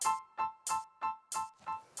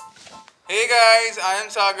Hey guys, I am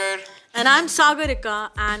Sagar, And I'm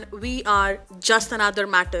Sagarika, and we are Just Another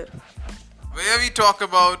Matter. where we talk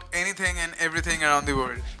about anything and everything around the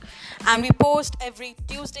world. And we post every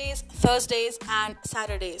Tuesdays, Thursdays, and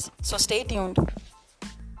Saturdays. So stay tuned.